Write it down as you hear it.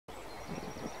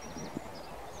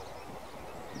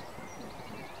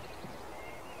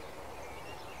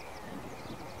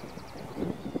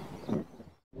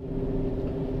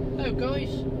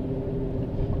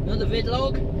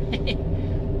vidlog.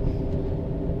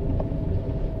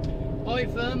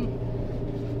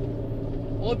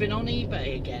 I've been on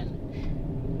eBay again,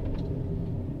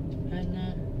 and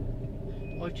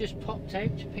I've just popped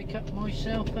out to pick up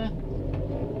myself a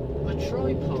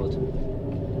tripod.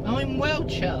 I'm well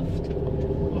chuffed.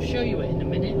 I'll show you it in a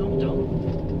minute. Hold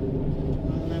on.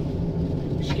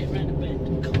 Let's get round the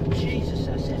bend. God, Jesus,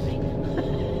 that's heavy.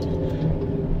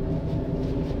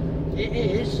 It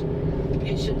is.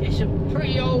 It's a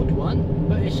pretty old one,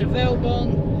 but it's a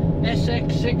Velbon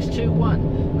SX621,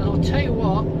 and I'll tell you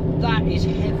what, that is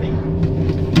heavy.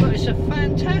 But it's a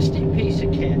fantastic piece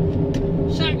of kit.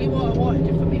 Exactly what I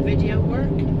wanted for my video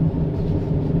work.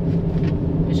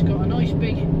 It's got a nice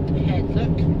big head, look.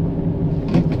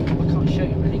 I can't show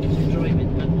you really because I'm driving,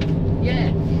 but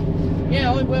yeah,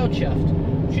 I'm well chuffed.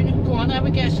 Go on, have a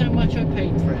guess how much I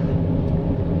paid for it.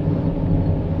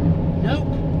 Nope,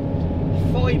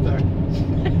 £5.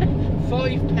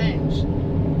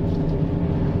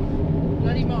 £5.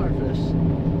 Bloody marvellous.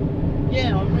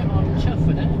 Yeah, I'm chuffed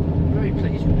with it. Very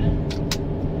pleased with it.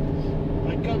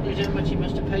 My God knows how much he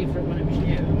must have paid for it when it was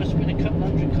new. It must have been a couple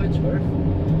 £100 worth,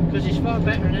 because it's far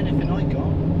better than anything I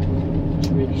got. It's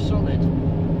really solid.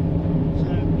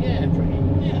 So yeah,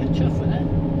 chuffed with it.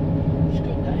 It's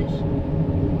good days.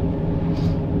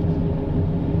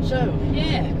 So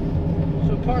yeah.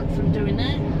 So apart from doing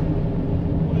that,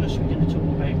 what else are we going to talk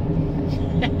about?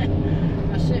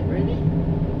 That's it really.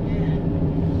 Yeah.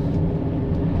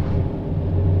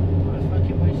 What a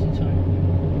fucking waste of time.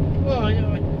 Well,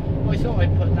 I thought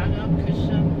I'd put that up because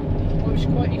I was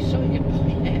quite excited by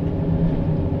it.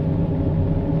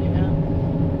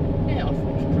 Yeah, I thought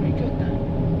it was pretty good that.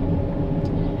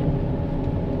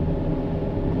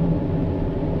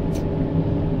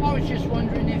 Yeah. I was just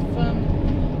wondering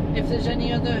if there's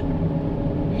any other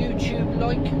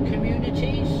YouTube-like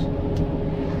communities,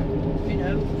 you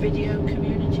know, video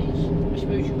communities, I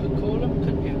suppose you could call them,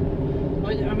 couldn't you?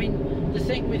 I mean, the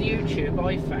thing with YouTube,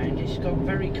 I found, it's got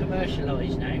very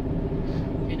commercialised now.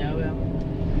 You know,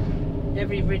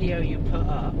 every video you put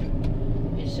up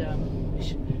is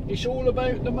it's all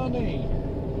about the money.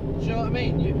 Do you know what I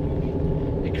mean?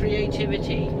 The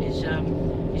creativity is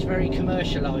very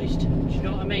commercialised. Do you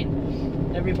know what I mean?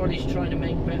 Everybody's trying to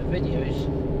make better videos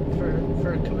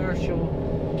for a commercial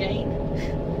gain,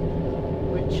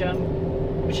 which I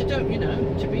don't, you know,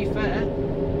 to be fair,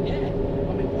 yeah,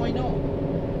 I mean, why not?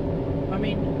 I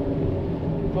mean,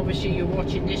 obviously you're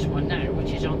watching this one now,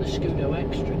 which is on the Scudo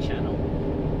Extra channel,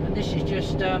 and this is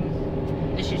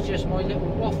just my little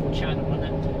waffle channel, and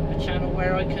a channel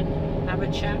where I can have a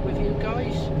chat with you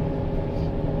guys.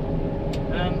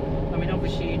 I mean,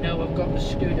 obviously, you know, I've got the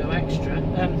Scudo Extra,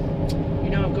 you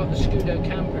know, I've got the Scudo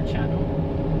Camper channel,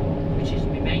 which is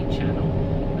my main channel,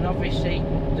 and obviously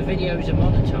the videos are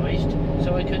monetized,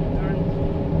 so I can earn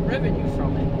revenue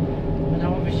from it, and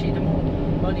obviously the more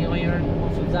money I earn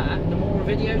off of that, the more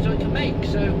videos I can make.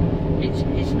 So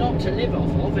it's not to live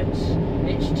off of,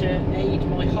 it's to aid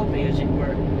my hobby, as it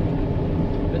were.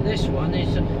 But this one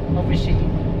is obviously,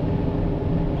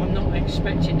 I'm not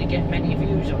expecting to get many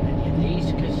views on any of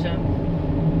these, because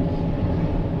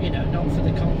you know, not for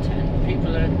the content.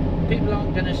 People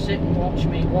aren't going to sit and watch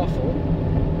me waffle.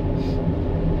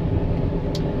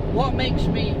 What makes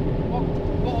me,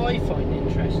 what I find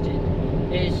interesting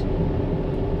is,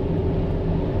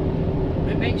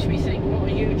 it makes me think, what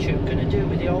are YouTube going to do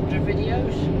with the older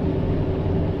videos?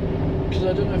 Because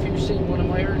I don't know if you've seen one of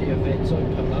my earlier vids I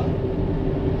put up.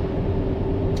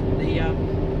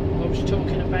 I was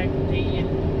talking about the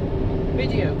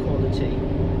video quality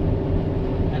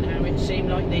and how it seemed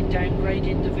like they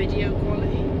downgraded the video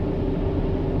quality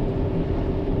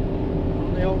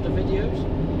on the older videos.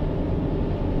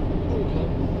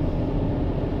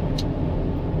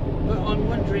 But I'm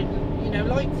wondering, you know,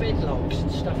 like vidlogs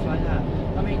and stuff like that.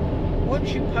 I mean,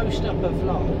 once you post up a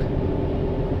vlog,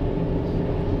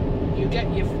 you get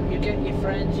your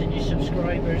friends and your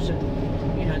subscribers and,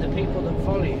 you know, the people that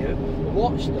follow you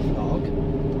watch the vlog,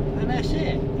 and that's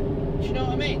it. Do you know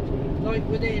what I mean? Like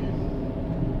within,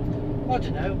 I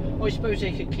don't know, I suppose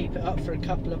they could keep it up for a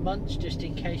couple of months just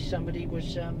in case somebody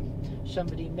was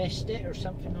somebody missed it or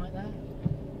something like that.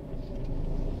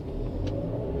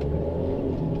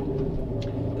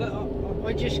 But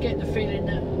I just get the feeling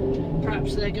that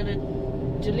perhaps they're going to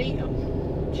delete them.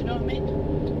 Do you know what I mean?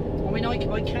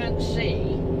 I can't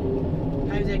see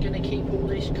how they're going to keep all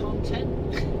this content.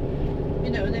 You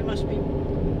know, there must be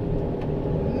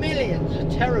millions of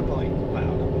terabytes.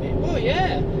 Well,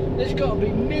 yeah, there's got to be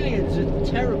millions of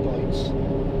terabytes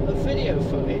of video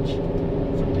footage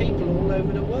from people all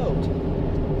over the world.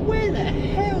 Where the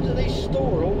hell do they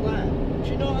store all that? Do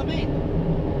you know what I mean?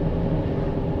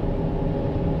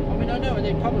 I mean, I know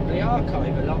they probably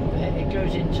archive a lot of it. It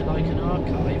goes into like an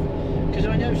archive, because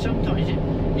I know sometimes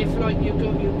if like you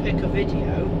pick a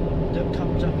video that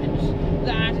comes up in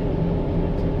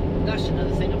that's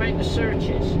another thing about the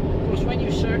searches. Of course, when you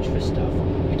search for stuff,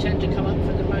 you tend to come up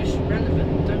for the most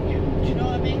relevant, don't you? Do you know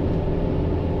what I mean?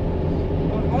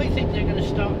 I think they're going to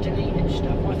start deleting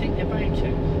stuff. I think they're bound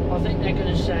to. I think they're going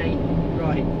to say,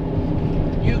 right,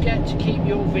 you get to keep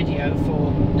your video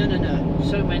for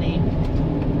so many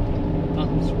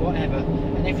months, whatever.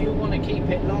 And if you want to keep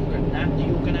it longer than that, then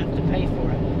you're going to have to pay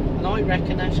for it. And I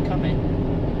reckon that's coming.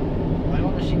 I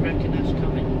honestly reckon that's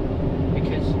coming,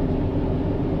 because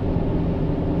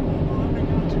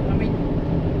I mean,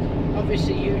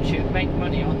 obviously YouTube make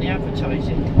money on the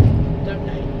advertising, don't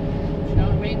they? Do you know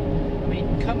what I mean? I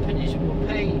mean, companies will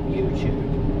pay YouTube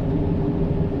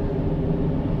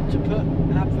to put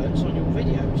adverts on your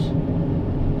videos,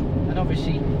 and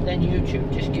obviously then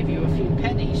YouTube just give you a few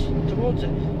pennies towards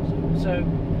it. So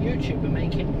YouTube are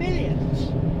making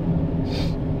millions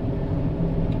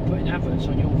putting adverts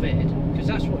on your vid, because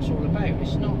that's what it's all about.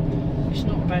 It's not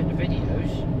about the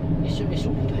videos. It's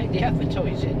all about the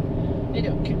advertising. They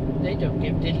don't give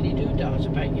diddly doo-dahs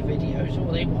about your videos.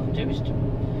 All they want to do is to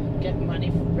get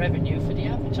money, revenue for the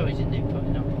advertising they're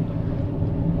putting up on them.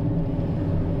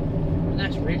 And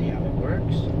that's really how it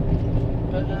works.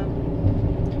 But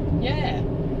yeah,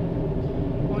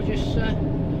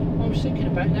 I was thinking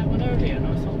about that one earlier, and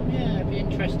I thought, yeah, it'd be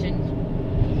interesting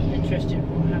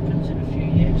what happens in a few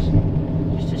years,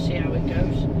 just to see how it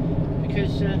goes.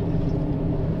 Because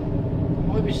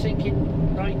I was thinking,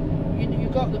 like,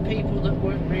 you've got the people that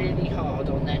work really hard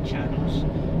on their channels,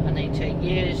 and they take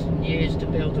years and years to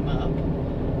build them up,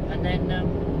 and then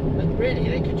but really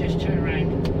they could just turn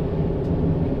around.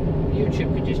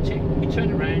 YouTube could just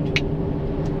turn around,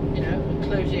 you know, and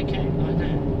close the account like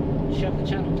that, shut the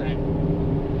channel down,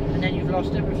 and then you've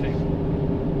lost everything.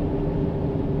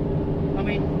 I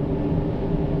mean,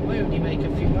 I only make a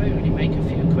few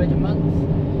quid a month.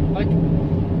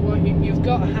 Well, you've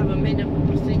got to have a minimum.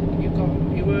 I think you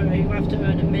have to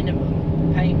earn a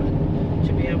minimum payment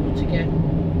to be able to get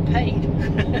paid,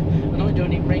 and I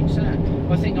don't even reach that.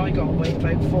 I think I got to wait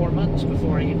about 4 months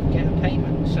before I even get a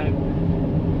payment. So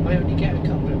I only get a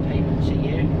couple of payments a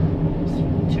year,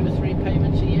 2 or 3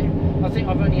 payments a year. I think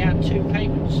I've only had 2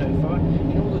 payments so far.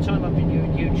 In all the time I've been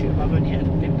doing YouTube, I've only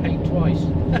been paid twice.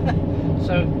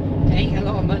 So it ain't a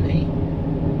lot of money.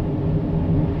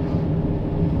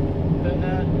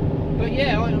 But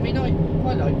yeah, I mean, I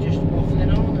like just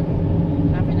waffling on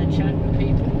and having a chat with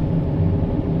people.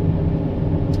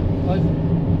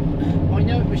 I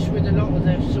noticed with a lot of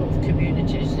the sort of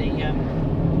communities, you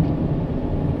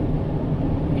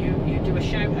do a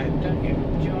shout out, don't you?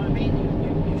 Do you know what I mean?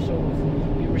 You sort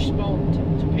of respond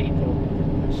to people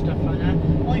and stuff like that.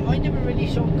 I never really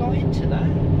sort of got into that.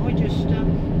 I've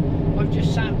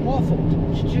just sat and waffled.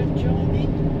 Do you know what I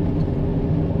mean?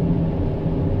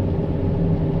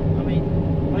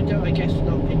 I guess a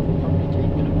lot of people probably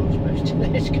ain't going to watch most of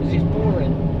this because it's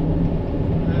boring.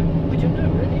 I don't know,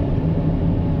 really.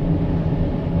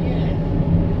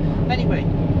 Yeah. Anyway,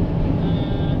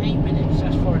 8 minutes,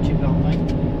 that's far too long,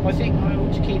 mate. I think I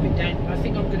ought to keep it down. I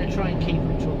think I'm going to try and keep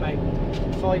it to about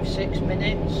 5-6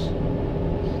 minutes. I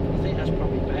think that's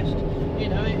probably best. You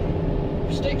know,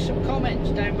 stick some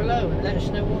comments down below and let us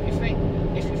know what you think.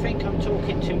 If you think I'm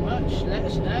talking too much, let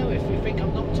us know. If you think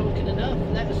I'm not talking enough,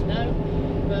 let us know.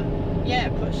 But yeah,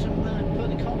 put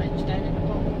the comments down in the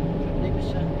bottom. Leave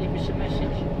us a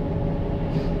message.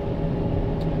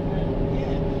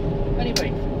 Yeah.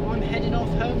 Anyway, I'm heading off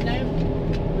home now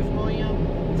with my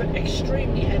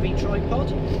extremely heavy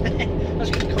tripod.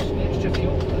 That's going to cost me extra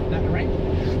fuel to put that around.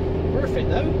 Worth it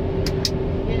though.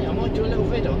 Yeah, I might do a little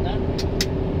vid on that.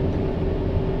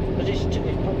 But it's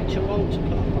probably too old to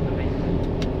put up on the vid.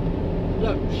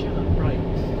 Look, shut up. Right.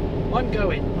 I'm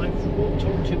going. I've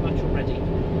talked too much already.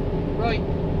 Right.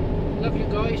 Love you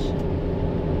guys.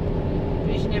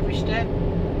 Peace in every step.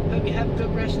 Hope you have a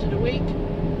good rest of the week.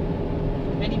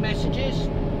 Any messages,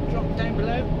 drop them down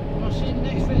below. And I'll see you in the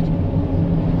next vid.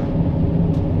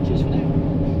 Cheers for now.